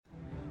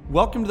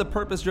Welcome to the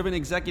Purpose Driven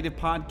Executive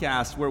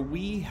Podcast, where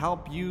we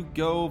help you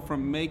go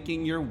from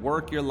making your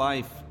work your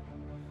life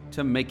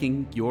to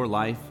making your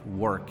life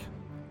work.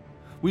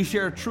 We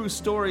share true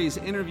stories,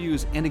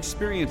 interviews, and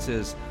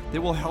experiences that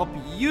will help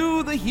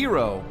you, the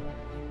hero,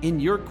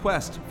 in your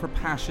quest for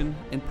passion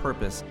and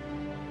purpose.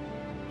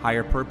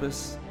 Higher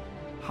purpose,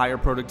 higher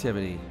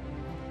productivity.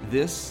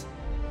 This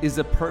is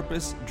the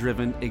Purpose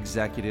Driven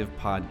Executive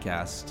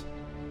Podcast.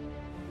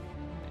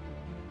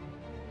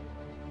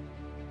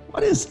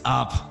 What is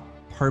up,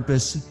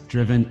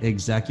 purpose-driven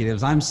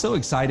executives? I'm so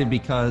excited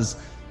because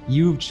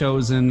you've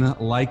chosen,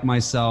 like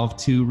myself,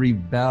 to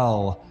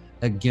rebel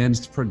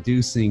against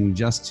producing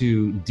just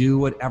to do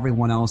what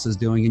everyone else is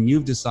doing. And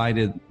you've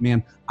decided,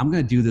 man, I'm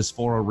going to do this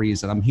for a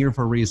reason. I'm here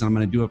for a reason. I'm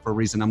going to do it for a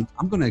reason.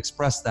 I'm going to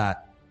express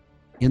that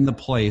in the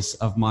place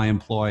of my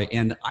employee.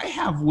 And I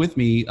have with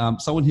me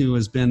someone who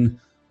has been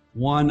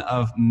one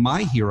of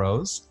my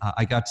heroes.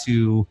 I got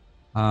to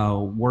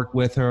work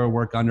with her,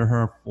 work under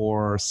her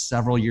for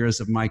several years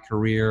of my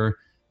career.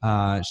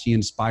 She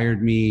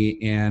inspired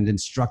me and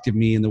instructed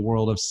me in the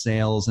world of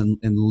sales and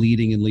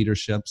leading and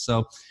leadership.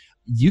 So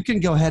you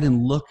can go ahead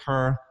and look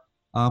her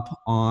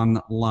up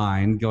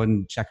online. Go ahead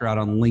and check her out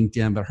on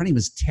LinkedIn. But her name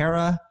is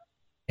Tara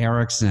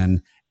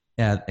Erickson,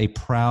 a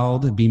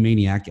proud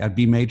B-Maniac at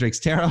B-Matrix.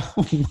 Tara,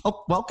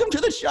 welcome to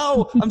the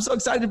show. I'm so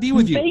excited to be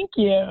with you. Thank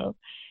you.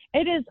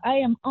 I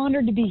am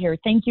honored to be here.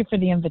 Thank you for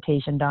the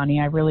invitation, Donnie.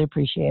 I really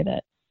appreciate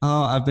it.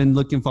 Oh, I've been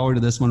looking forward to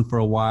this one for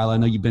a while. I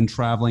know you've been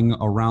traveling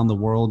around the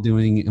world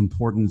doing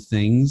important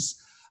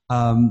things.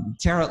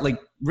 Tara,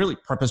 really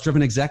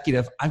purpose-driven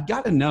executive, I've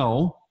got to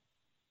know,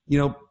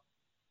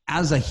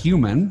 as a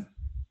human,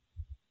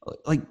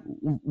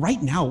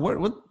 right now,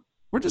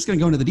 we're just going to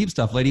go into the deep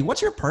stuff, lady.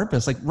 What's your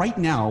purpose? Right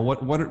now,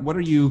 what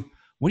are you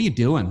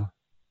doing?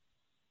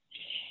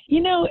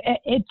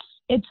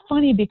 It's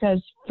funny because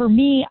for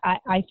me,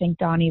 I think,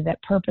 Donnie,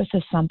 that purpose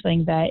is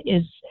something that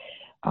is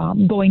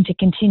going to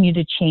continue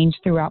to change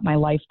throughout my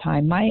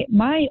lifetime.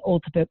 My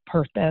ultimate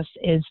purpose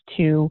is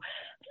to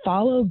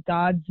follow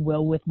God's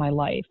will with my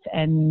life.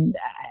 And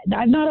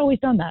I've not always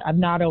done that. I've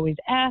not always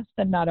asked.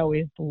 I've not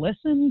always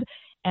listened.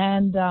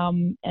 And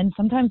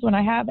sometimes when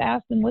I have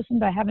asked and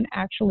listened, I haven't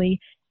actually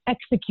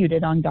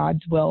executed on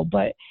God's will.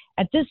 But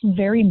at this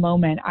very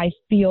moment, I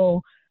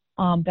feel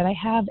that I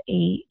have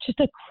just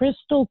a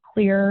crystal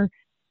clear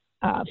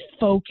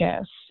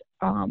focus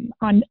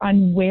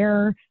on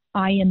where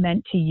I am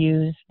meant to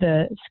use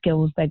the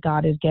skills that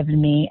God has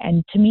given me.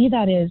 And to me,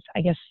 that is,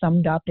 I guess,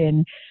 summed up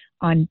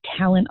on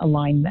talent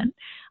alignment.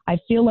 I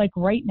feel like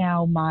right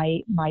now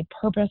my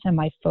purpose and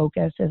my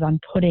focus is on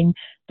putting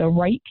the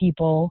right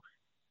people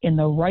in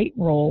the right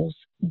roles,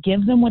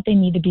 give them what they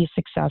need to be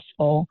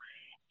successful,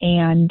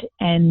 and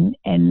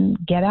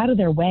get out of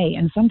their way.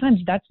 And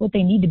sometimes that's what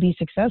they need to be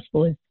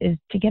successful is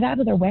to get out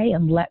of their way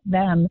and let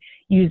them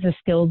use the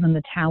skills and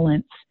the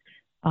talents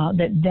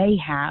that they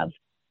have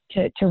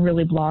to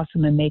really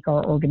blossom and make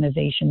our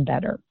organization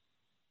better.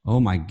 Oh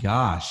my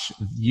gosh.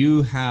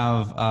 You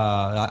have,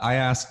 I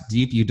asked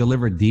deep, you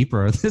delivered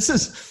deeper.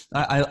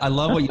 I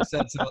love what you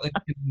said. So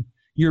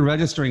you're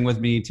registering with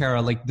me,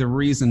 Tara, the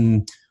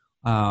reason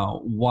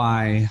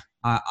why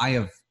I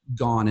have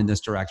gone in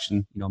this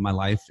direction, in my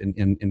life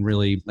and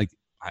really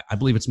I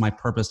believe it's my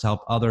purpose to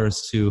help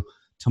others to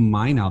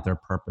mine out their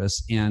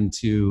purpose and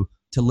to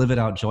live it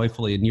out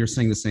joyfully. And you're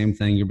saying the same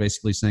thing. You're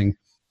basically saying,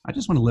 I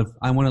just want to live.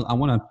 I want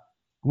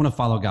to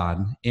follow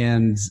God.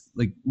 And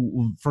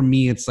for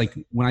me, it's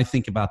when I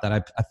think about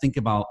that, I think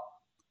about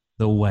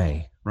the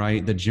way,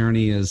 right? The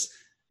journey is,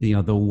 the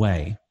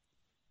way.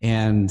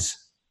 And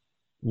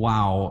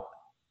wow,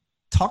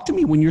 talk to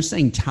me when you're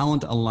saying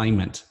talent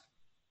alignment.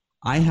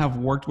 I have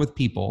worked with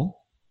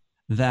people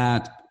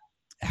that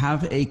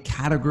have a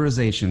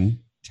categorization,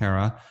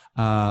 Tara,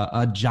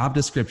 a job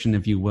description,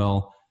 if you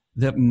will,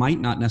 that might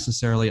not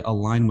necessarily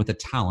align with the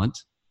talent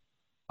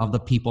of the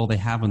people they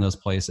have in those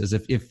places.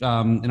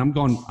 And I'm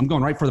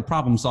going right for the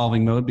problem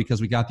solving mode because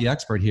we got the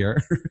expert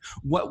here.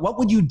 What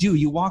would you do?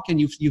 You walk in,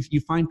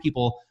 you find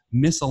people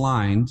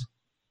misaligned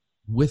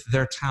with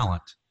their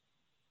talent.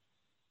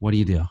 What do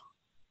you do?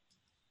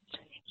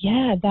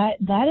 Yeah,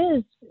 that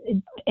is,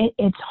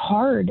 it's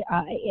hard.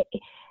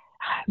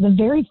 The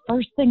very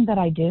first thing that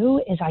I do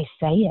is I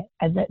say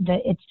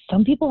it.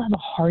 Some people have a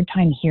hard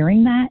time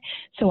hearing that.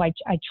 So I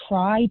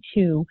try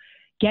to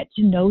get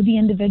to know the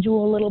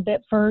individual a little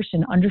bit first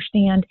and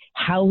understand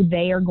how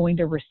they are going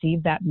to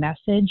receive that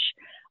message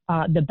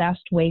the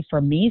best way for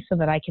me so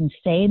that I can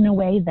say in a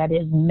way that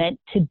is meant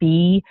to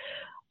be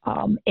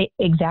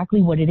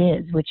exactly what it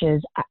is, which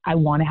is I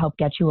want to help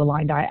get you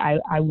aligned.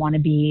 I want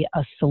to be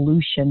a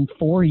solution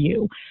for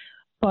you.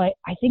 But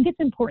I think it's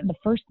important. The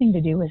first thing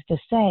to do is to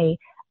say,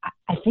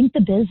 I think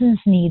the business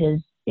need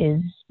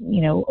is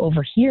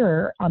over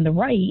here on the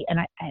right,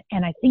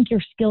 and I think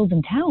your skills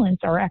and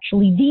talents are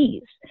actually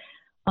these.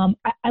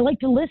 I like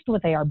to list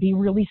what they are. Be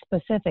really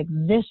specific.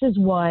 This is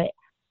what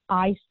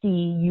I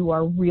see you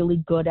are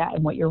really good at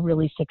and what you're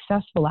really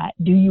successful at.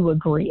 Do you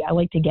agree? I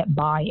like to get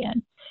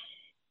buy-in.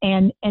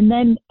 And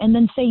then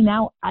say,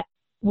 now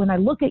when I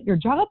look at your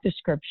job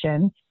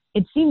description,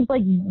 it seems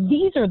like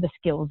these are the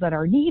skills that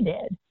are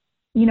needed.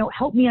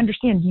 Help me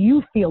understand, do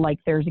you feel like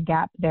there's a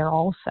gap there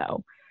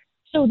also?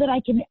 So that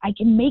I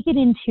can make it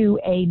into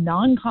a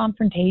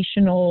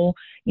non-confrontational,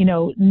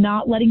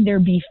 not letting there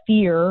be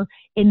fear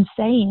in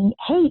saying,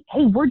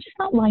 hey, we're just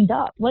not lined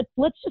up.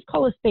 Let's just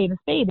call a spade a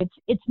spade.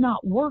 It's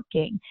not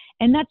working.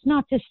 And that's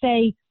not to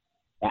say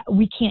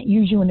we can't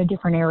use you in a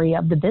different area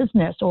of the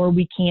business or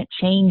we can't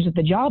change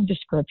the job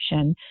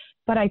description.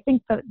 But I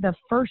think the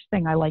first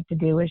thing I like to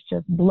do is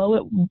just blow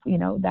it,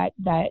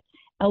 that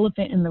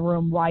elephant in the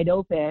room wide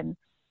open,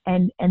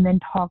 and then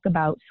talk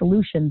about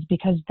solutions,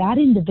 because that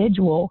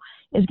individual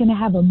is going to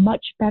have a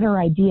much better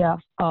idea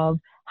of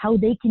how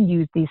they can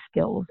use these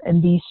skills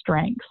and these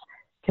strengths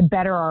to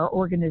better our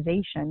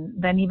organization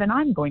than even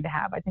I'm going to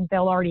have. I think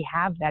they'll already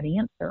have that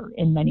answer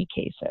in many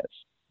cases.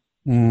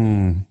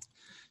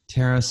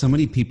 Tara, so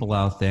many people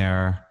out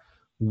there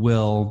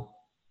will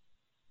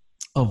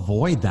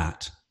avoid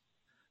that.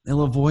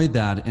 They'll avoid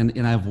that.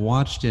 And I've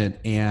watched it,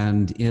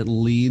 and it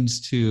leads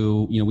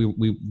to,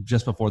 we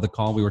just before the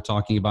call, we were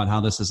talking about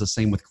how this is the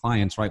same with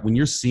clients, right? When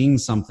you're seeing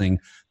something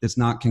that's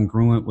not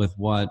congruent with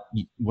what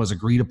was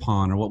agreed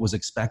upon or what was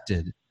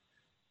expected,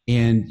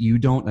 and you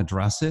don't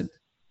address it,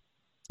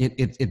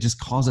 it just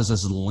causes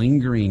this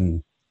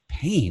lingering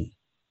pain.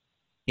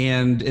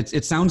 And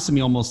it sounds to me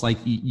almost like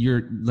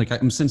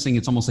I'm sensing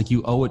it's almost like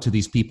you owe it to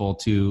these people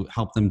to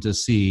help them to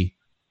see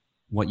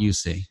what you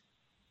see.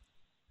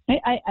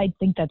 I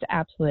think that's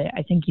absolutely,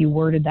 I think you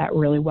worded that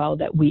really well,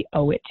 that we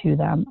owe it to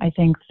them. I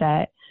think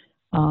that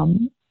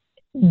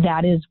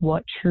that is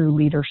what true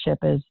leadership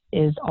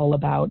is all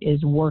about,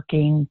 is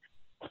working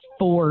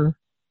for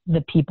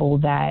the people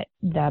that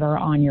are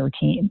on your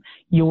team.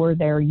 You're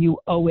there, you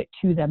owe it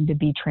to them to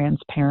be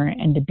transparent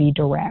and to be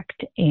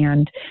direct.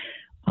 And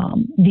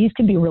these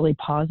can be really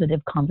positive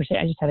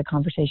conversations. I just had a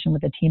conversation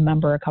with a team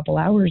member a couple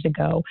hours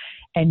ago,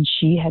 and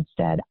she had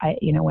said,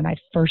 when I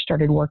first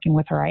started working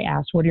with her, I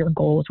asked, what are your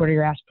goals? What are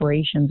your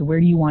aspirations?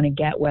 Where do you want to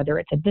get, whether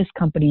it's at this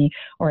company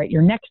or at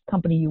your next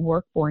company you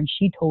work for? And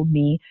she told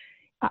me,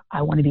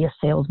 I want to be a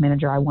sales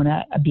manager. I want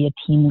to be a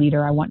team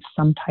leader. I want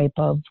some type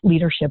of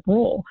leadership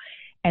role.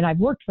 And I've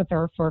worked with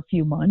her for a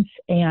few months,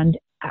 and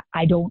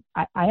I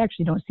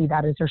actually don't see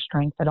that as her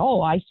strength at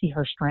all. I see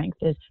her strength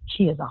as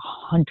she is a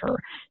hunter.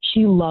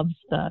 She loves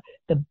the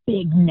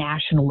big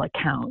national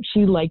account.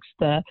 She likes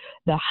the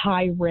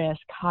high risk,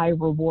 high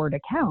reward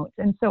accounts.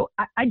 And so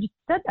I just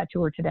said that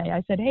to her today.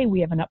 I said, hey, we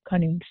have an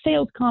upcoming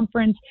sales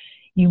conference.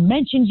 You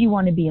mentioned you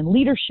want to be in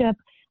leadership.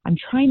 I'm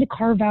trying to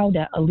carve out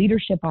a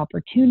leadership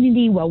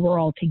opportunity while we're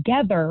all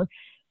together.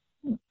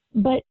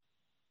 But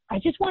I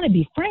just want to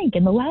be frank.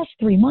 In the last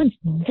 3 months,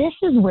 this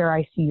is where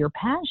I see your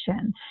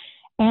passion.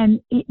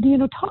 And,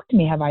 talk to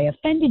me. Have I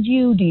offended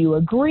you? Do you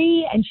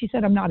agree? And she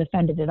said, I'm not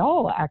offended at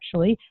all,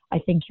 actually. I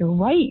think you're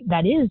right.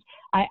 That is,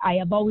 I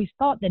have always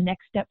thought the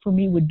next step for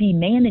me would be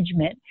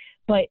management,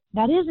 but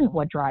that isn't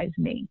what drives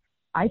me.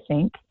 I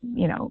think,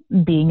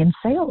 being in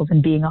sales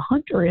and being a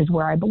hunter is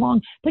where I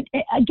belong. But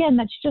again,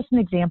 that's just an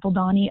example,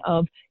 Donnie,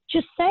 of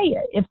just say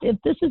it. If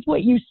this is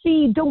what you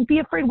see, don't be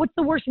afraid. What's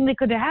the worst thing that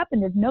could have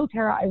happened is, no,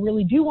 Tara, I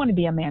really do want to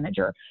be a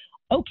manager.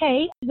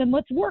 Okay, then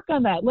let's work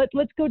on that.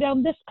 Let's go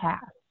down this path.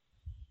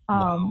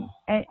 Wow.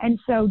 And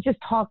so just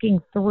talking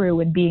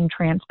through and being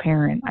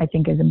transparent, I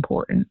think, is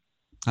important.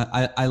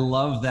 I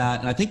love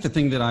that. And I think the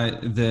thing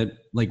that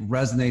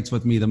resonates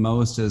with me the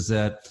most is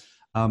that,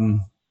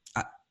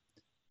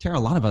 Tara, a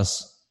lot of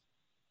us,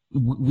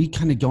 we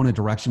kind of go in a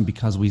direction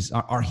because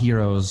our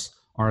heroes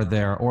are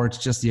there, or it's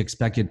just the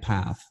expected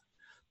path.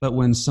 But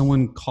when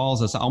someone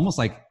calls us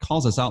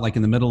out, like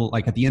in the middle,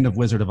 like at the end of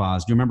Wizard of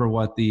Oz, do you remember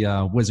what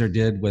the wizard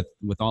did with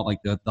all like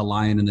the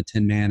lion and the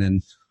Tin Man?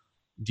 And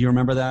do you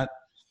remember that?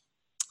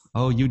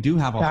 Oh, you do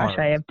have a heart.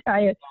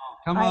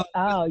 Come on.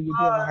 Oh, you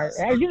do have a heart.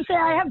 I was going to say,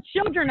 I have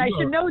children. I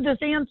should know this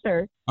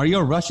answer. Are you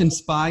a Russian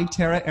spy,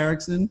 Tara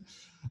Erickson?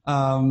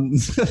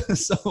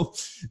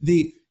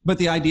 But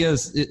the idea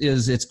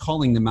is it's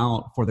calling them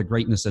out for the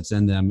greatness that's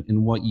in them.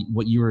 And what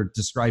you were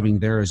describing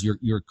there is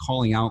you're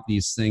calling out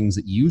these things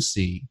that you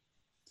see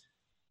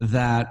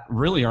that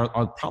really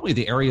are probably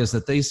the areas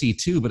that they see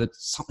too. But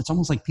it's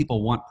almost like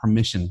people want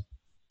permission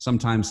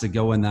sometimes to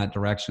go in that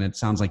direction. It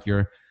sounds like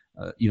you're,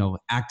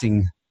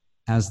 acting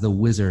as the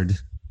wizard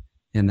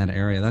in that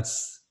area.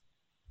 That's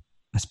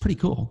pretty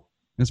cool.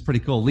 That's pretty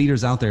cool.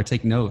 Leaders out there,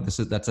 take note.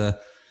 That's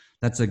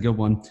a good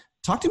one.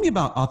 Talk to me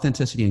about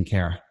authenticity and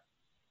care.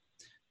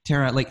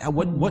 Tara, like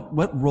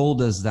what role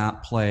does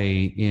that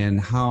play in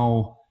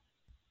how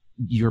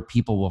your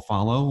people will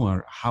follow,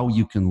 or how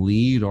you can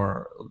lead?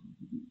 Or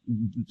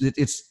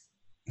it's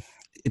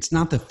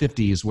not the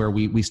 50s where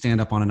we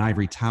stand up on an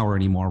ivory tower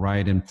anymore,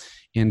 right?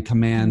 And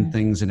command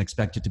things and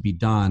expect it to be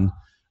done.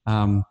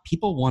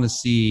 People want to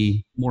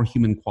see more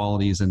human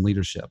qualities in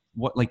leadership.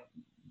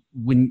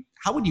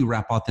 How would you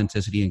wrap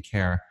authenticity and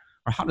care,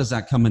 or how does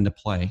that come into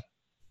play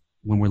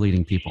when we're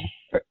leading people?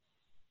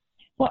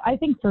 Well, I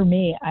think for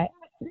me,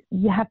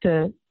 you have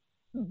to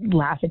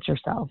laugh at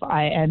yourself.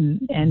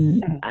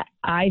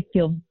 I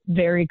feel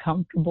very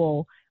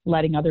comfortable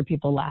letting other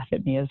people laugh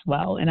at me as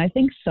well. And I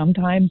think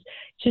sometimes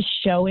just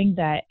showing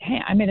that,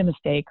 hey, I made a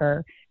mistake,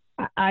 or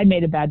I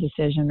made a bad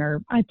decision,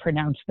 or I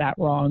pronounced that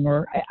wrong,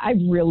 or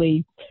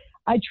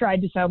I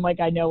tried to sound like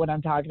I know what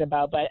I'm talking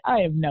about, but I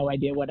have no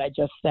idea what I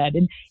just said.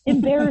 And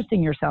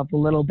embarrassing yourself a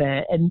little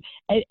bit and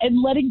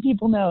letting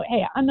people know,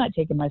 hey, I'm not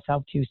taking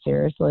myself too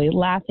seriously,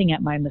 laughing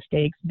at my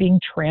mistakes, being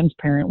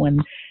transparent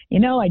when,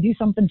 I do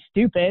something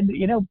stupid,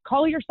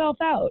 call yourself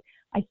out.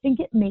 I think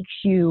it makes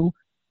you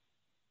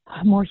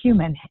more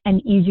human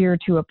and easier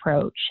to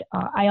approach.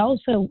 I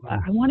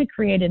want to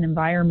create an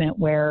environment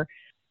where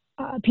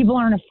people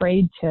aren't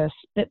afraid to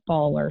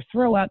spitball or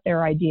throw out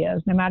their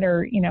ideas, no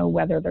matter,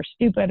 whether they're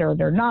stupid or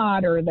they're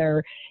not, or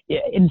they're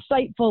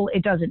insightful,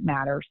 it doesn't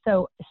matter.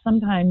 So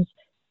sometimes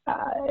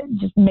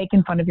just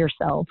making fun of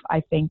yourself,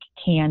 I think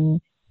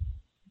can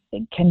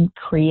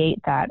create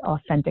that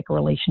authentic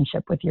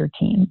relationship with your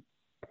team.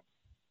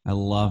 I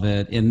love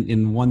it.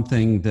 And one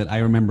thing that I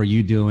remember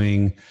you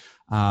doing,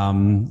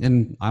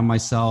 and I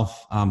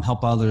myself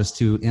help others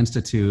to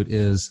institute,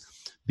 is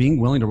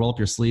being willing to roll up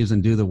your sleeves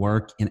and do the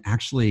work, and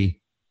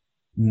actually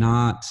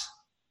not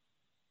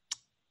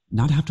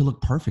have to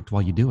look perfect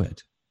while you do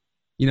it.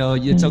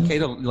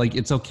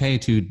 It's okay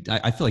to,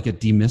 I feel like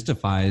it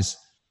demystifies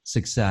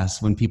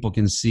success when people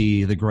can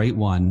see the great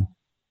one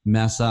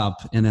mess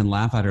up and then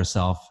laugh at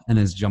herself and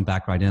then jump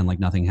back right in like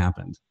nothing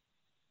happened.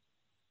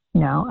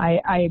 No,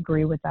 I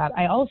agree with that.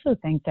 I also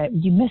think that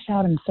you miss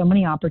out on so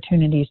many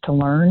opportunities to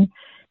learn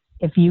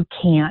if you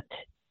can't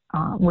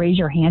raise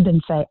your hand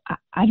and say,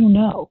 I don't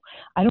know.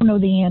 I don't know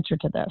the answer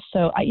to this.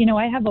 So,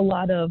 I have a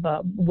lot of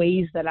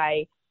ways that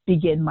I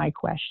begin my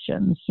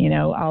questions.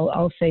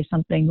 I'll say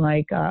something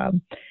like,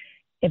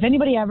 if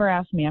anybody ever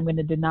asks me, I'm going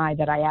to deny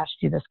that I asked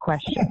you this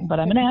question, but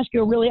I'm going to ask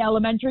you a really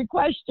elementary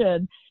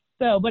question.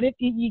 So, but if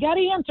you got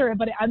to answer it,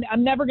 but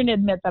I'm never going to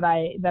admit that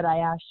I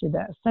asked you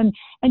this. And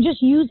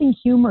just using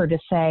humor to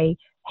say,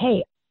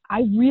 hey,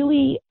 I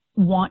really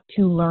want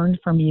to learn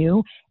from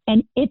you.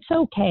 And it's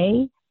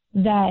okay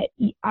that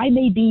I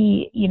may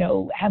be,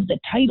 have the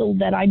title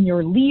that I'm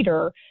your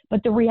leader,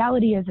 but the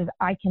reality is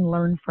I can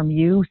learn from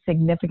you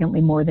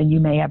significantly more than you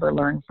may ever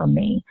learn from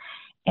me.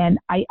 And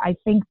I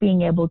think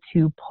being able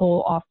to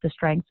pull off the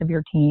strengths of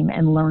your team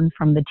and learn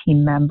from the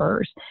team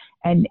members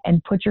and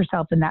put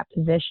yourself in that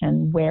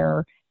position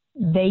where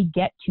they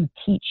get to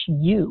teach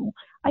you,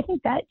 I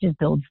think that just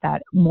builds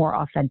that more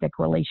authentic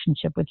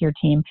relationship with your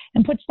team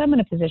and puts them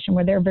in a position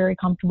where they're very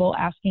comfortable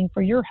asking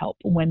for your help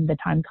when the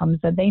time comes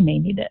that they may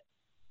need it.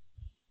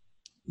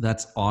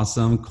 That's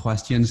awesome.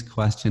 Questions.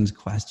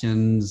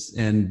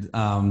 And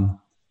I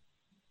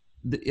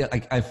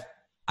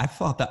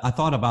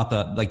thought about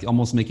the, like,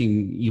 almost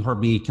making, you heard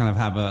me kind of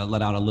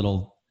let out a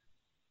little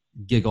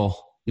giggle,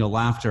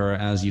 laughter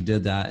as you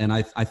did that. And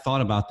I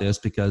thought about this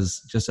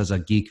because just as a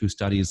geek who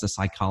studies the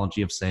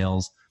psychology of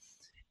sales,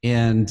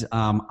 and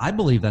I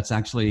believe that's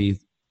actually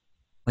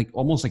like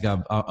almost like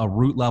a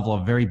root level,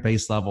 a very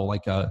base level,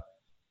 like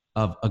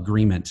of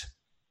agreement.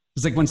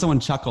 It's like when someone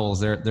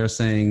chuckles, they're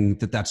saying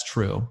that that's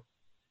true.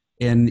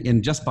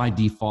 And just by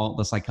default,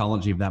 the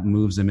psychology of that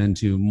moves them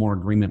into more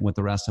agreement with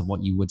the rest of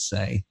what you would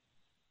say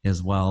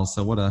as well.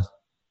 So what a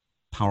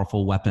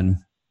powerful weapon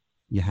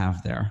you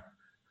have there.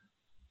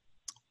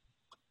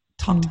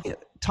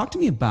 Talk to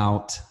me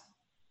about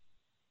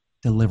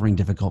delivering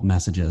difficult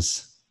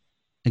messages.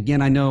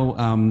 Again, I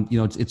know,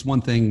 it's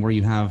one thing where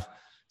you have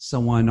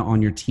someone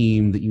on your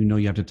team that you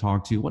have to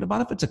talk to. What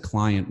about if it's a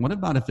client? What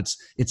about if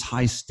it's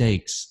high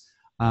stakes?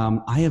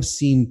 I have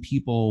seen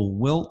people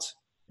wilt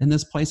in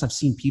this place. I've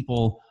seen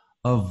people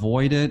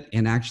avoid it,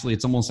 and actually,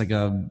 it's almost like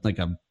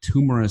a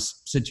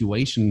tumorous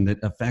situation that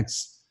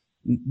affects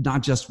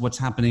not just what's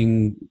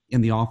happening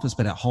in the office,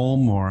 but at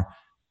home. Or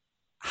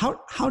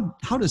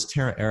how does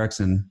Tara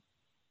Erickson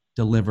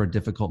deliver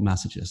difficult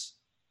messages?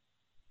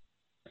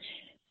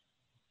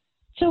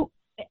 So,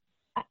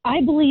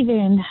 I believe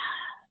in,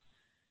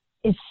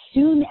 as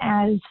soon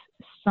as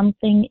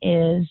something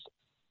is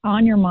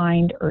on your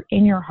mind or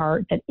in your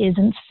heart that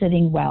isn't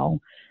sitting well,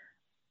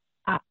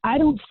 I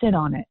don't sit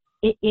on it.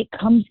 It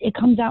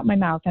comes out my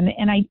mouth,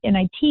 and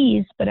I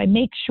tease, but I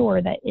make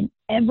sure that in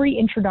every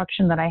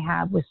introduction that I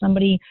have with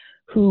somebody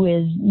who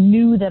is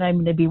new that I'm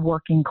going to be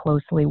working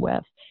closely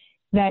with,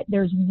 that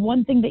there's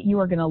one thing that you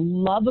are going to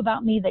love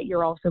about me that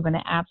you're also going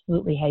to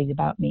absolutely hate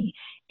about me.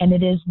 And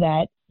it is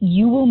that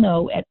you will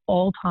know at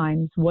all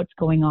times what's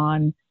going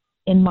on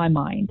in my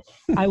mind.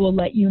 I will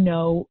let you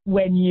know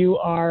when you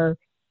are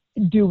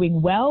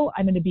doing well.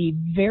 I'm going to be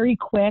very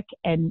quick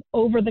and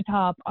over the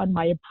top on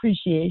my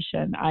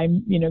appreciation.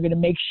 I'm, going to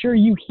make sure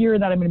you hear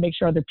that. I'm going to make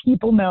sure other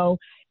people know.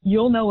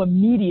 You'll know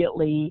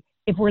immediately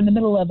if we're in the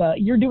middle of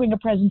you're doing a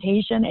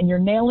presentation and you're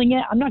nailing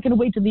it. I'm not going to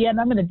wait till the end.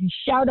 I'm going to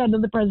shout out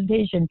of the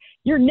presentation,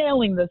 you're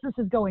nailing this. This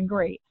is going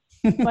great.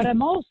 But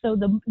I'm also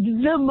the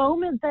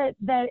moment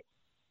tell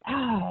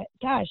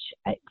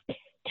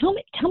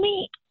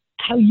me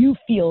how you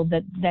feel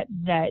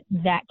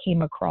that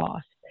came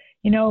across.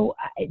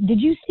 did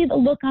you see the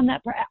look on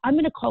that? I'm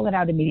going to call it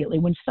out immediately.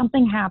 When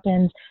something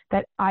happens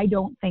that I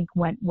don't think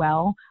went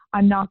well,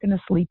 I'm not going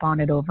to sleep on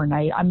it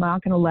overnight. I'm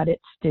not going to let it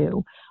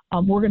stew.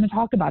 We're going to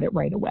talk about it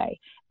right away.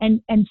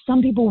 And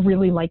some people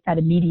really like that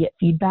immediate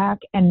feedback,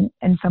 and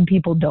some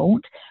people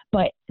don't.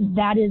 But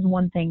that is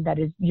one thing that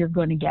you're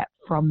going to get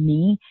from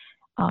me.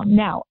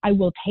 Now, I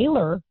will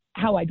tailor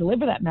how I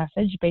deliver that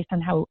message based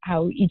on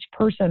how each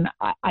person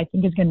I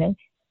think is going to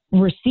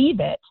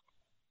receive it.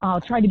 I'll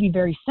try to be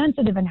very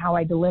sensitive in how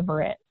I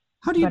deliver it.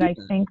 How do you? But I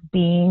think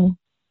being.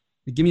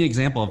 Give me an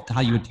example of how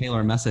you would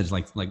tailor a message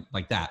like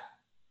that.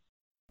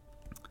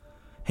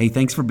 Hey,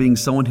 thanks for being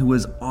someone who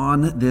is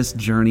on this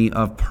journey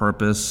of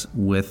purpose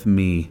with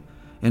me.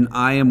 And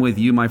I am with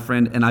you, my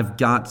friend, and I've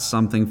got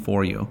something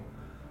for you.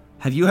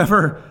 Have you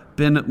ever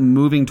been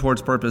moving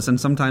towards purpose and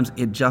sometimes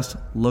it just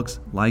looks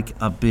like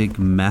a big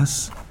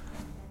mess?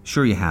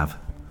 Sure you have.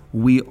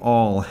 We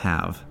all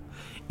have.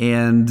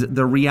 And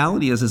the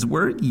reality is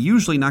we're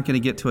usually not going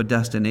to get to a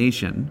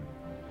destination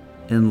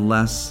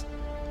unless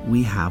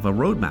we have a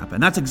roadmap.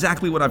 And that's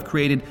exactly what I've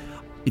created.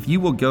 If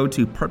you will go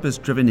to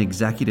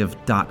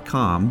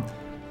purposedrivenexecutive.com,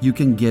 you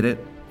can get it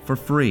for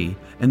free.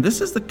 And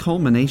this is the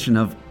culmination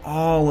of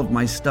all of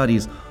my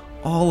studies,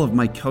 all of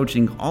my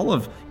coaching, all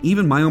of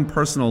even my own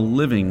personal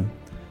living.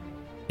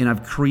 And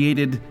I've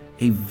created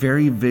a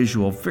very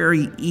visual,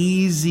 very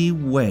easy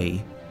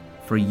way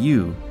for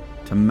you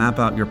to map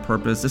out your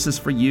purpose. This is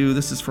for you.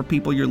 This is for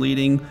people you're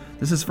leading.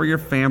 This is for your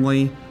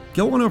family.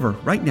 Go on over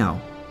right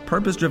now,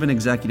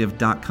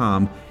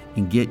 purposedrivenexecutive.com,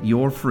 and get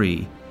your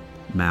free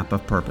map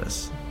of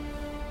purpose.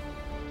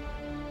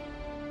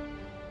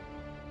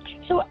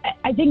 So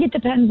I think it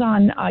depends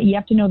on, you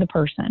have to know the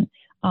person.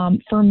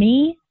 For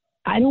me,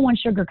 I don't want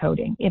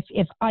sugarcoating. If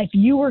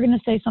you were going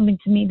to say something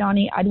to me,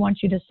 Donnie, I'd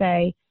want you to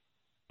say,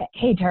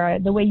 hey, Tara,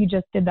 the way you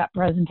just did that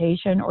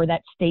presentation or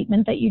that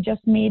statement that you just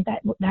made,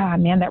 that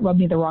rubbed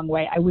me the wrong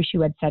way. I wish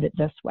you had said it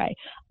this way.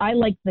 I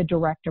like the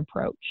direct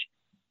approach.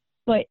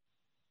 But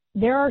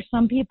there are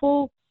some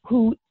people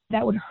who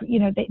that would,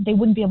 they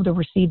wouldn't be able to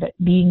receive it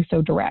being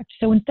so direct.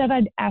 So instead,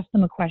 I'd ask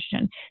them a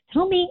question.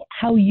 Tell me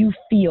how you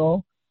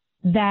feel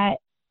that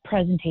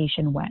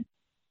presentation went.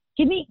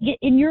 Give me,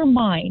 in your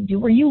mind,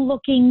 were you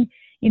looking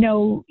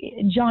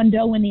John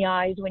Doe in the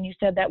eyes when you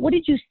said that? What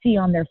did you see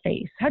on their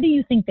face? How do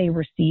you think they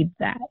received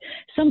that?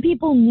 Some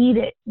people need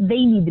it.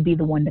 They need to be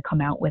the one to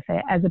come out with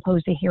it as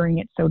opposed to hearing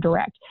it so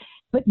direct.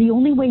 But the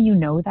only way you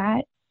know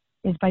that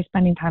is by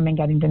spending time and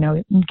getting to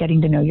know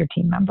your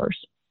team members.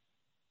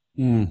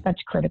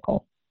 That's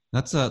critical.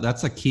 That's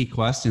a key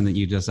question that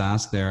you just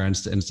asked there.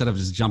 Instead of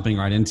just jumping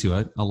right into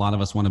it, a lot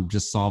of us want to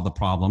just solve the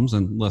problems.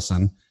 And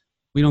listen,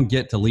 we don't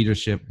get to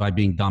leadership by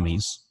being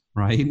dummies.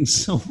 Right? And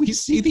so we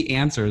see the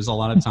answers a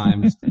lot of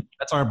times.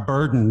 That's our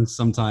burden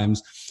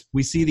sometimes.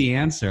 We see the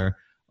answer,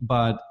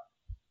 but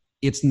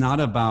it's not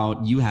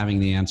about you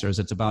having the answers.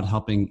 It's about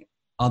helping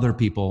other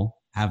people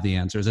have the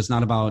answers. It's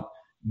not about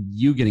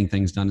you getting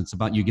things done. It's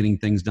about you getting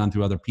things done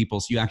through other people.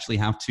 So you actually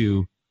have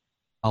to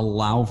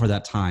allow for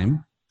that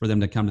time for them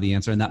to come to the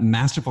answer. And that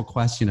masterful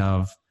question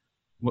of,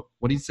 what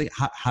did you say?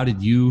 How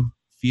did you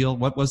feel?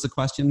 What was the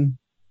question?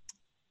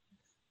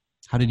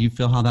 How did you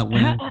feel how that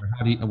went? Or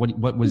how do you,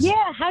 what was?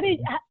 Yeah. How do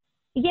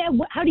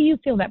you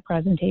feel that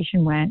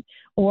presentation went?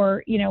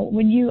 Or,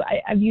 when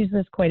I've used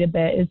this quite a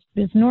bit,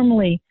 it's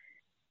normally,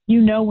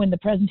 when the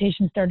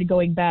presentation started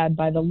going bad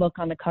by the look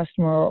on the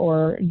customer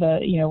or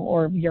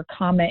or your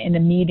comment in a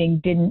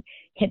meeting didn't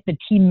hit the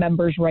team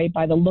members right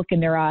by the look in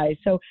their eyes.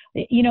 So,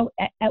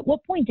 at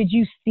what point did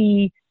you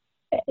see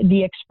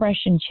the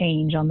expression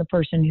change on the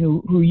person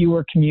who you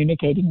were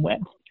communicating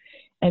with?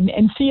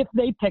 And see if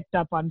they picked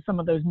up on some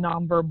of those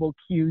nonverbal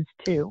cues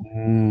too.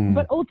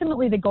 But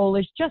ultimately, the goal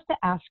is just to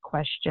ask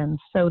questions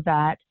so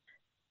that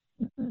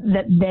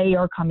they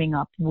are coming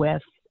up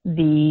with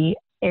the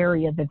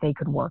area that they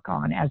could work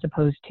on, as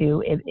opposed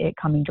to it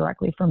coming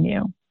directly from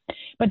you.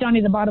 But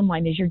Donnie, the bottom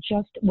line is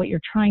what you're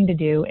trying to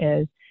do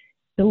is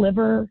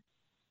deliver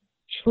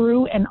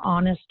true and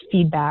honest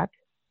feedback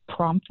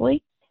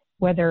promptly,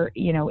 whether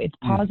it's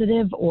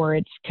positive or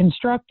it's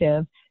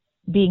constructive.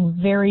 Being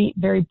very,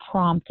 very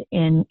prompt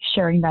in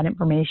sharing that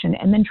information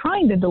and then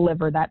trying to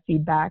deliver that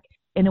feedback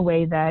in a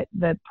way that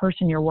the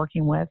person you're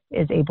working with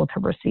is able to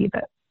receive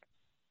it.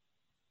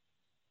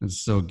 That's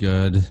so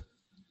good.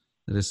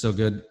 That is so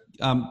good.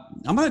 I'm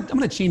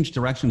gonna change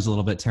directions a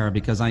little bit, Tara,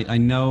 because I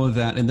know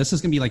that, and this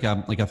is gonna be like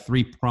a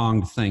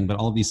three-pronged thing, but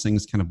all of these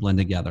things kind of blend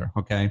together.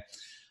 Okay.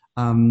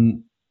 There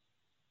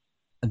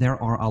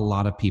are a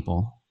lot of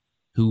people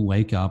who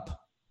wake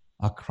up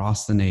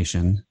across the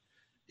nation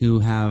who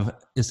have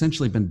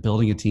essentially been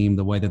building a team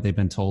the way that they've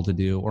been told to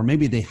do, or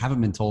maybe they haven't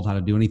been told how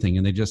to do anything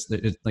and they're just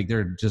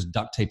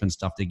duct taping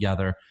stuff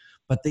together,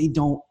 but they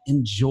don't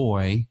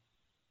enjoy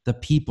the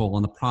people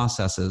and the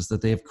processes that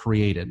they have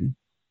created,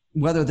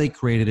 whether they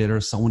created it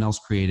or someone else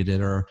created it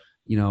or,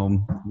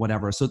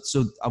 whatever. So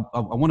I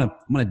want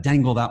to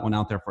dangle that one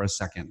out there for a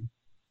second.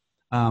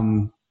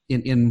 I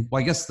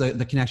guess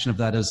the connection of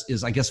that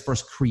is I guess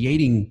first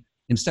creating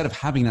instead of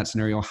having that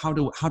scenario, how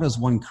does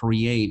one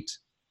create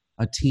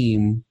a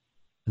team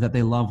that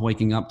they love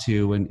waking up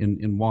to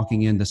and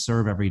walking in to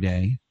serve every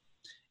day?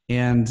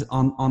 And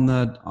on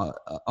the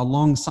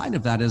alongside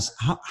of that is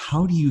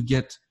how do you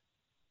get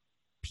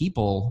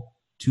people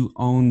to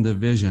own the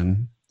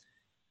vision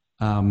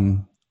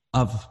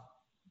of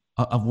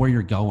where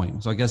you're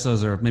going? So I guess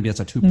maybe that's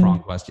a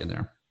two-pronged question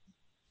there.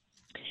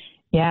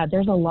 Yeah,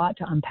 there's a lot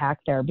to unpack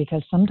there,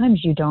 because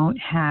sometimes you don't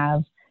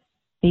have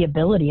the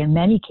ability. In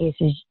many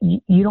cases,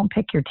 you don't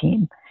pick your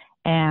team,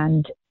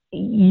 and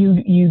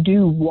you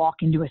do walk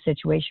into a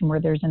situation where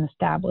there's an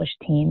established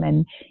team,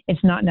 and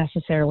it's not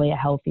necessarily a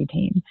healthy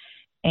team.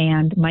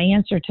 And my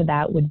answer to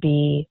that would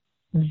be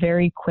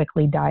very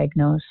quickly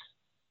diagnose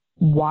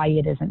why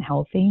it isn't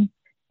healthy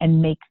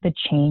and make the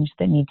change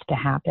that needs to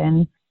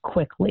happen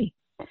quickly.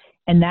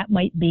 And that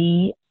might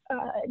be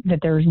that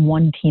there's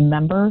one team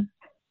member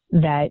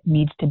that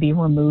needs to be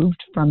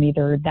removed from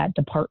either that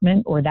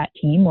department or that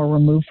team, or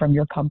removed from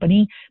your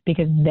company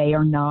because they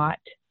are not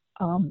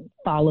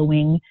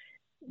following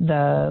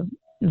the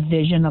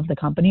vision of the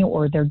company,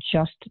 or they're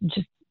just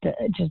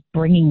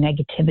bringing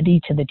negativity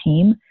to the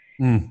team.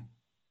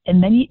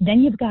 And then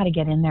you've got to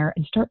get in there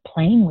and start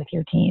playing with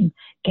your team.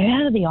 Get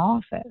out of the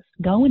office.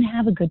 Go and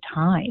have a good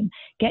time.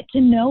 Get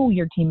to know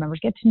your team members.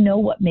 Get to know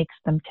what makes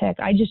them tick.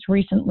 I just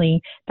recently,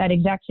 that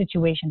exact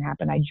situation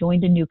happened. I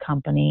joined a new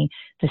company.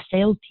 The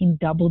sales team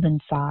doubled in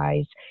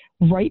size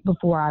right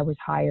before I was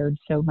hired.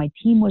 So my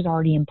team was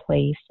already in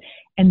place.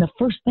 And the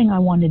first thing I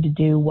wanted to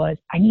do was,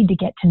 I need to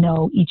get to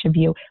know each of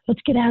you.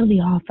 Let's get out of the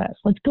office.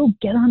 Let's go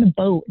get on a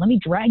boat. Let me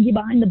drag you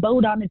behind the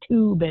boat on a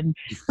tube, and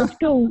let's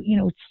go,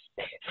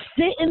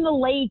 sit in the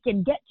lake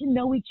and get to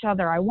know each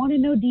other. I want to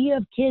know, do you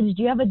have kids?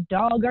 Do you have a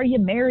dog? Are you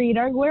married?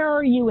 Where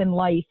are you in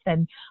life?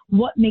 And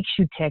what makes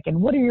you tick?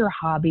 And what are your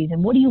hobbies?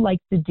 And what do you like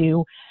to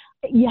do?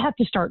 You have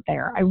to start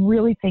there. I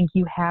really think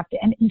you have to.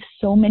 And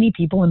so many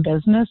people in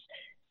business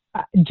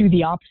do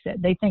the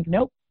opposite. They think,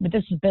 nope, but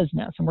this is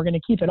business and we're going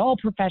to keep it all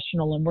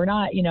professional. And we're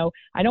not,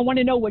 I don't want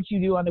to know what you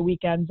do on the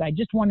weekends. I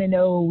just want to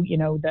know,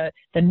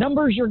 the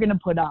numbers you're going to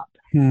put up.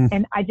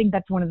 And I think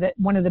that's one of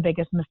the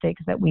biggest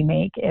mistakes that we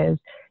make is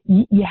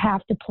you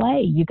have to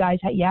play. You guys,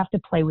 you have to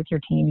play with your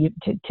team.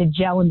 To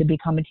gel and to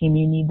become a team,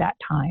 you need that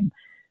time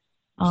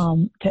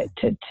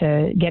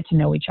to get to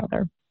know each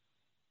other.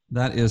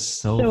 That is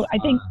so fun. I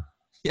think,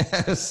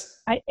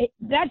 yes,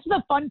 that's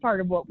the fun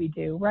part of what we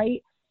do,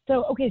 right?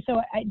 So, okay. So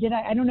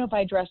I don't know if I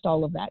addressed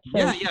all of that. So,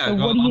 yeah. So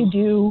what do you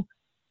do?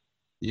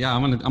 Yeah,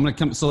 I'm gonna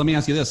come. So let me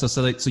ask you this.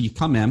 So you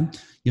come in,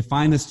 you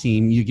find this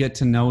team, you get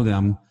to know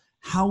them.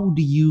 How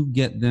do you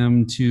get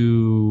them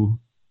to,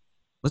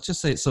 let's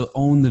just say,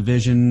 own the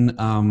vision?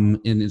 And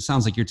it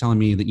sounds like you're telling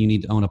me that you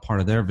need to own a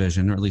part of their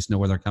vision, or at least know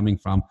where they're coming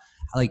from.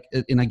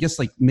 And I guess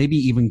maybe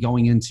even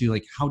going into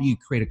how do you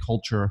create a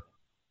culture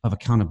of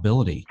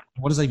accountability?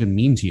 What does that even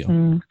mean to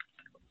you?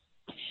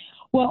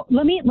 Well,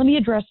 let me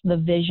address the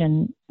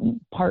vision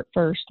part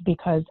first,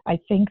 because I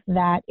think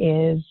that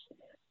is,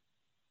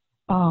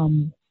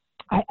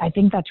 I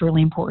think that's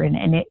really important.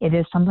 And it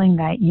is something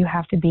that you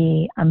have to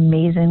be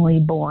amazingly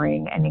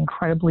boring and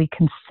incredibly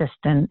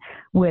consistent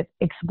with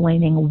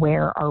explaining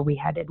where are we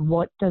headed?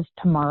 What does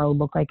tomorrow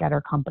look like at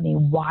our company?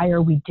 Why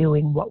are we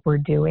doing what we're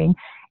doing?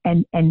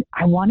 And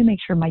I want to make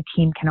sure my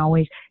team can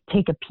always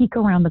take a peek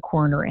around the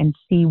corner and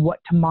see what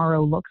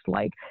tomorrow looks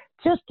like,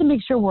 just to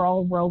make sure we're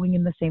all rowing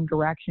in the same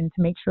direction,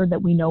 to make sure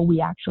that we know we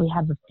actually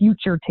have a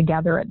future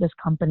together at this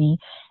company,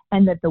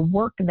 and that the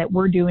work that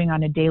we're doing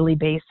on a daily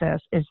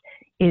basis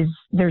is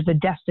there's a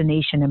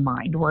destination in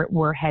mind.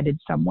 We're headed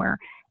somewhere.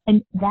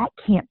 And that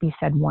can't be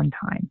said one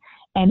time.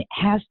 And it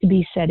has to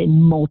be said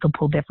in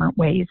multiple different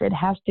ways. It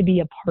has to be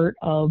a part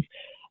of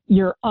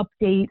your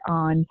update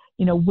on,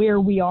 where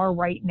we are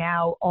right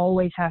now.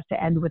 Always has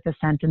to end with a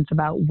sentence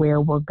about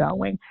where we're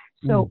going.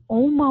 So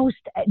almost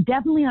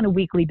definitely on a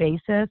weekly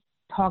basis,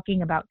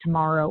 talking about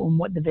tomorrow and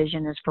what the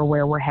vision is for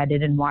where we're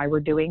headed and why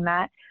we're doing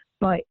that.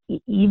 But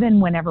even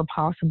whenever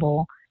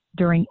possible,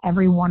 during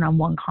every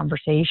one-on-one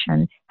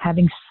conversation,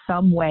 having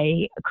some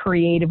way, a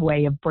creative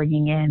way of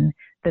bringing in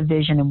the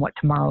vision and what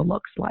tomorrow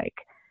looks like.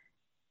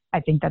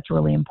 I think that's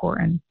really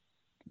important.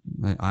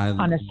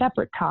 On a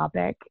separate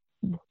topic,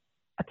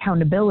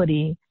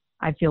 accountability,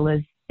 I feel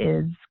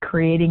is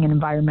creating an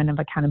environment of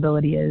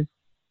accountability is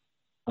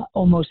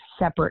almost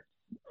separate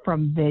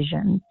from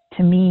vision.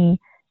 To me,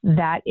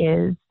 that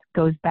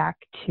goes back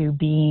to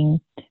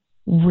being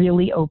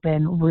really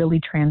open,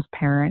 really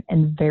transparent,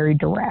 and very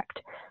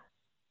direct.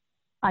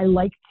 I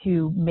like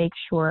to make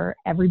sure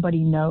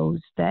everybody knows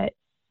that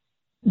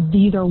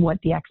these are what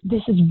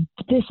this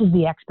is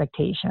the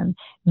expectation.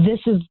 This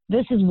is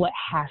what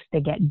has to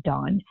get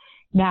done.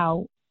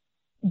 Now,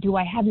 do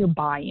I have your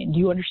buy-in? Do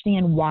you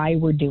understand why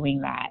we're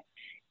doing that?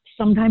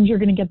 Sometimes you're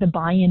going to get the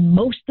buy-in.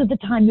 Most of the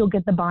time you'll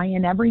get the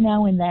buy-in. Every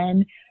now and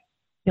then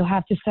you'll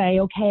have to say,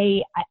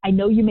 okay, I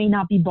know you may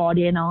not be bought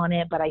in on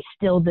it, but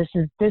this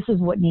is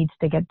what needs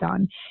to get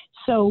done.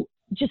 So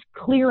just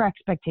clear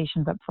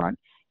expectations up front,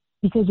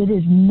 because it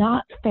is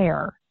not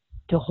fair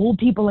to hold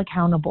people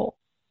accountable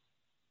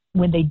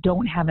when they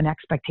don't have an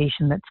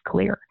expectation that's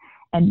clear.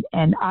 And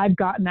I've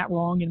gotten that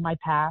wrong in my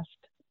past,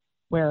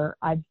 where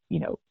I've,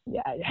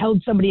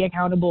 held somebody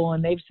accountable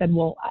and they've said,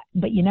 well,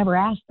 but you never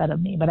asked that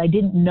of me, but I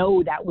didn't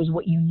know that was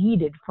what you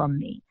needed from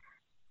me.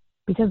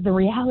 Because the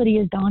reality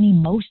is, Donnie,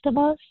 most of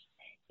us,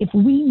 if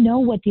we know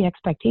what the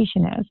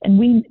expectation is and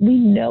we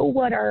know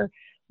what our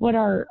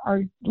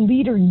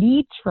leader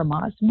needs from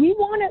us, we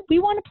want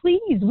to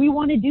please, we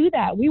want to do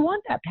that. We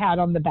want that pat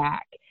on the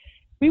back.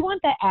 We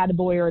want that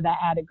attaboy or that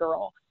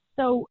attagirl.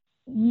 So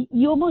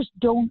you almost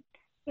don't,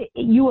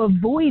 you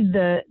avoid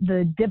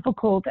the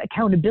difficult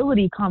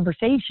accountability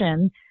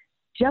conversation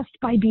just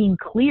by being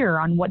clear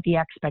on what the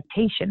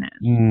expectation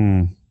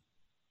is.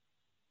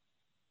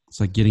 It's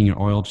like getting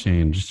your oil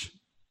changed,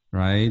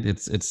 right?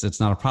 It's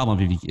not a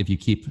problem if you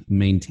keep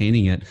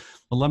maintaining it.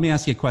 But let me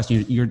ask you a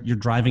question. You're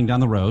driving down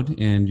the road,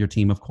 and your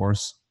team, of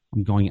course,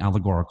 I'm going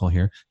allegorical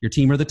here. Your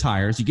team are the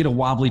tires. You get a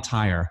wobbly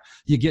tire.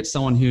 You get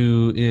someone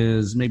who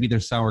is, maybe they're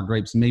sour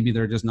grapes. Maybe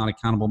they're just not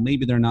accountable.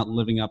 Maybe they're not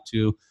living up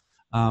to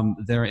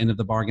their end of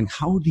the bargain.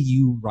 How do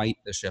you right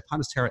the ship? How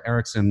does Tara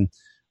Erickson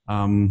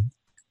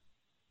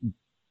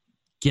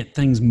get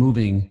things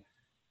moving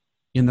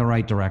in the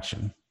right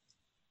direction?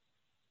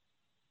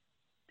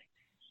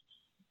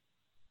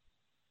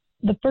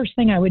 The first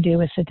thing I would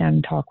do is sit down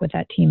and talk with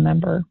that team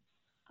member,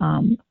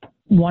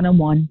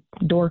 one-on-one,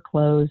 door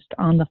closed,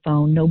 on the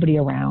phone, nobody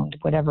around,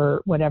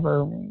 whatever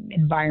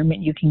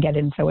environment you can get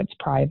in so it's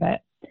private.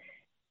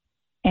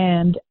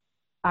 And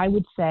I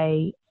would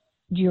say,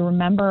 do you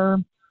remember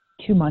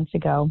 2 months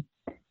ago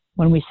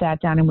when we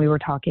sat down and we were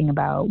talking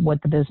about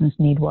what the business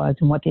need was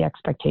and what the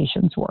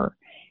expectations were?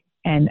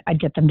 And I'd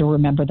get them to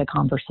remember the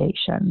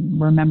conversation,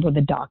 remember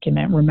the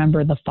document,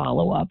 remember the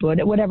follow-up,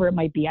 whatever it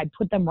might be. I'd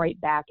put them right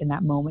back in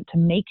that moment to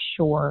make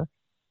sure,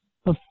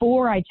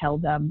 before I tell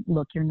them,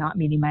 look, you're not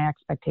meeting my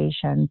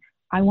expectation,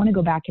 I want to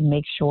go back and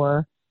make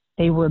sure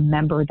they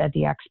remember that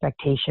the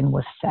expectation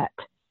was set.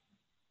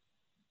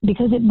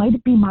 Because it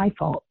might be my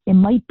fault. It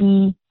might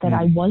be that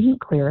I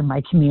wasn't clear in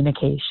my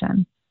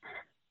communication.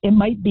 It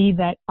might be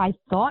that I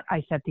thought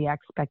I set the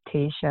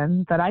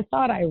expectation, that I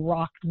thought I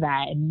rocked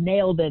that and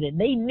nailed it, and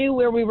they knew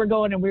where we were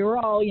going, and we were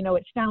all,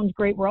 it sounds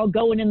great, we're all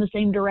going in the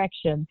same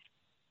direction.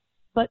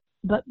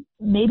 But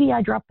maybe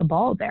I dropped the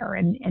ball there,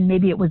 and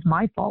maybe it was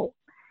my fault.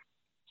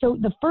 So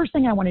the first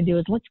thing I want to do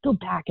is, let's go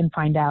back and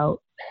find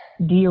out,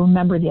 do you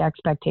remember the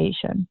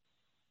expectation?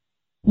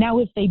 Now,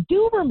 if they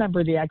do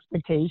remember the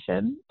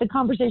expectation, the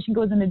conversation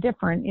goes in a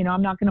different,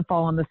 I'm not going to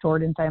fall on the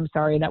sword and say, I'm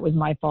sorry, that was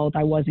my fault,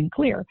 I wasn't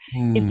clear.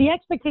 If the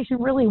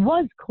expectation really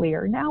was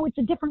clear, now it's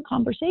a different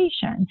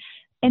conversation,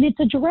 and it's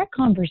a direct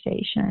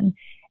conversation.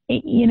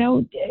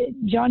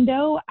 John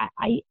Doe,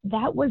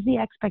 that was the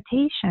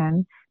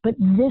expectation, but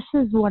this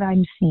is what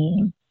I'm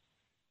seeing,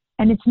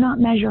 and it's not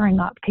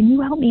measuring up. Can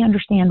you help me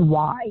understand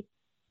why?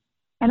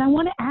 And I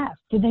want to ask,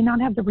 do they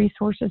not have the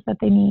resources that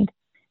they need?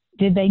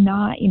 Did they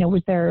not,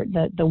 was there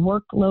the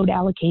workload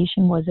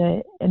allocation, was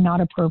it not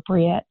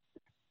appropriate?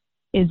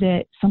 Is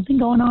it something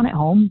going on at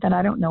home that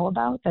I don't know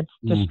about that's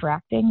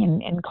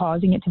distracting and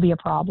causing it to be a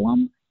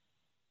problem?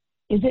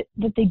 Is it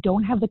that they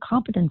don't have the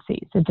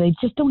competencies, that they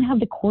just don't have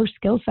the core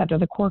skill set or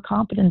the core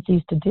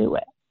competencies to do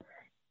it?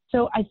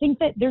 So I think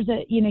that there's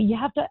you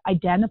have to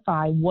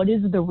identify what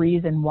is the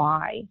reason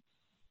why.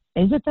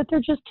 Is it that they're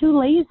just too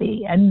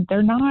lazy and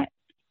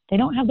they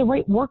don't have the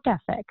right work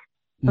ethic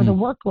for the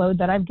workload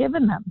that I've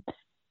given them?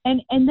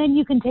 And then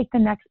you can take the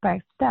next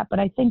best step. But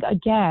I think,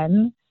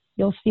 again,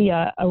 you'll see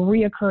a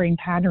reoccurring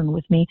pattern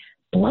with me.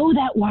 Blow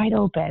that wide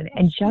open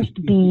and just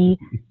be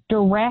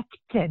direct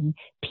and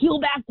peel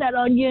back that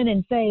onion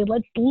and say,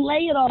 let's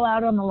lay it all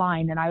out on the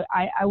line. And I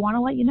want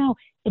to let you know,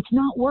 it's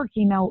not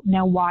working.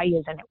 Now, why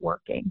isn't it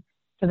working?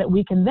 So that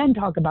we can then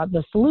talk about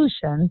the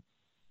solution.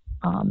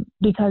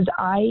 Because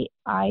I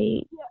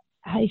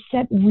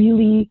set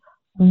really,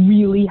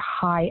 really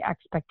high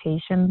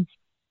expectations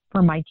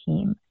for my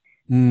team.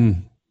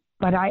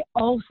 But I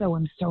also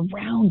am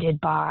surrounded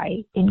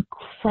by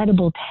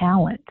incredible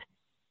talent.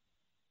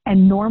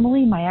 And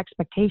normally my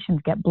expectations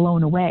get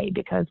blown away,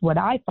 because what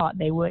I thought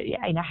they would,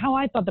 how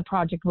I thought the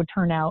project would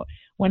turn out,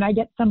 when I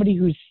get somebody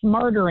who's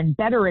smarter and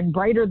better and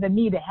brighter than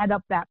me to head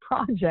up that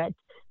project,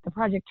 the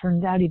project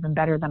turns out even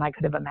better than I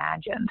could have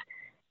imagined.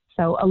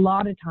 So a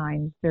lot of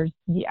times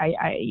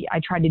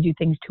I try to do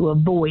things to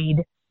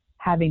avoid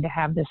having to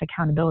have this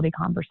accountability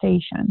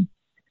conversation.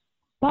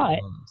 But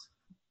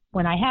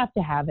when I have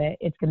to have it,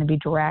 it's going to be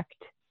direct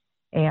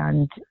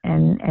and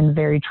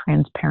very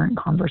transparent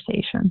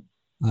conversation.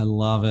 I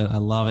love it. I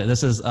love it.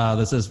 This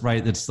is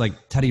right. It's like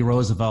Teddy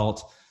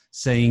Roosevelt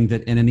saying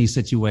that in any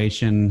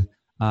situation,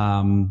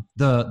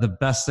 the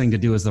best thing to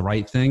do is the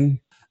right thing.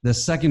 The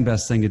second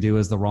best thing to do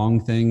is the wrong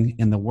thing.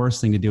 And the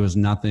worst thing to do is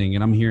nothing.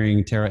 And I'm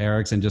hearing Tara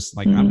Erickson just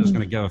like, I'm just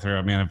going to go through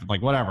it, man.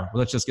 Like, whatever,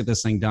 let's just get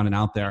this thing done and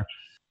out there.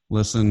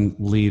 Listen,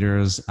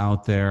 leaders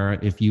out there,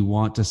 if you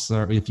want to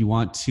serve, if you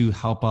want to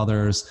help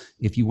others,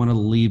 if you want to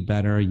lead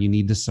better, you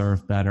need to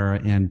serve better.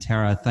 And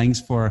Tara, thanks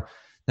for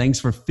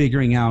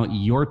figuring out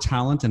your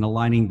talent and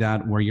aligning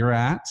that where you're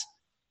at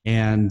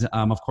And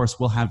of course,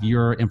 we'll have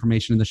your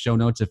information in the show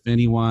notes. If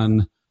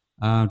anyone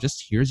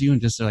just hears you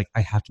and just like,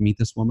 I have to meet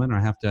this woman, or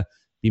I have to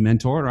be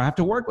mentored, or I have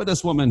to work with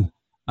this woman,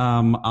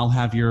 I'll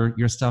have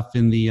your stuff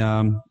in the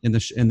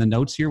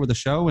notes here with the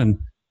show. And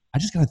I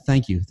just got to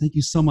thank you. Thank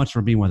you so much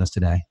for being with us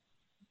today.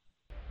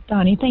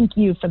 Donnie, thank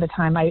you for the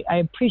time. I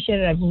appreciate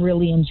it. I've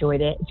really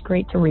enjoyed it. It's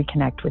great to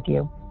reconnect with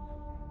you.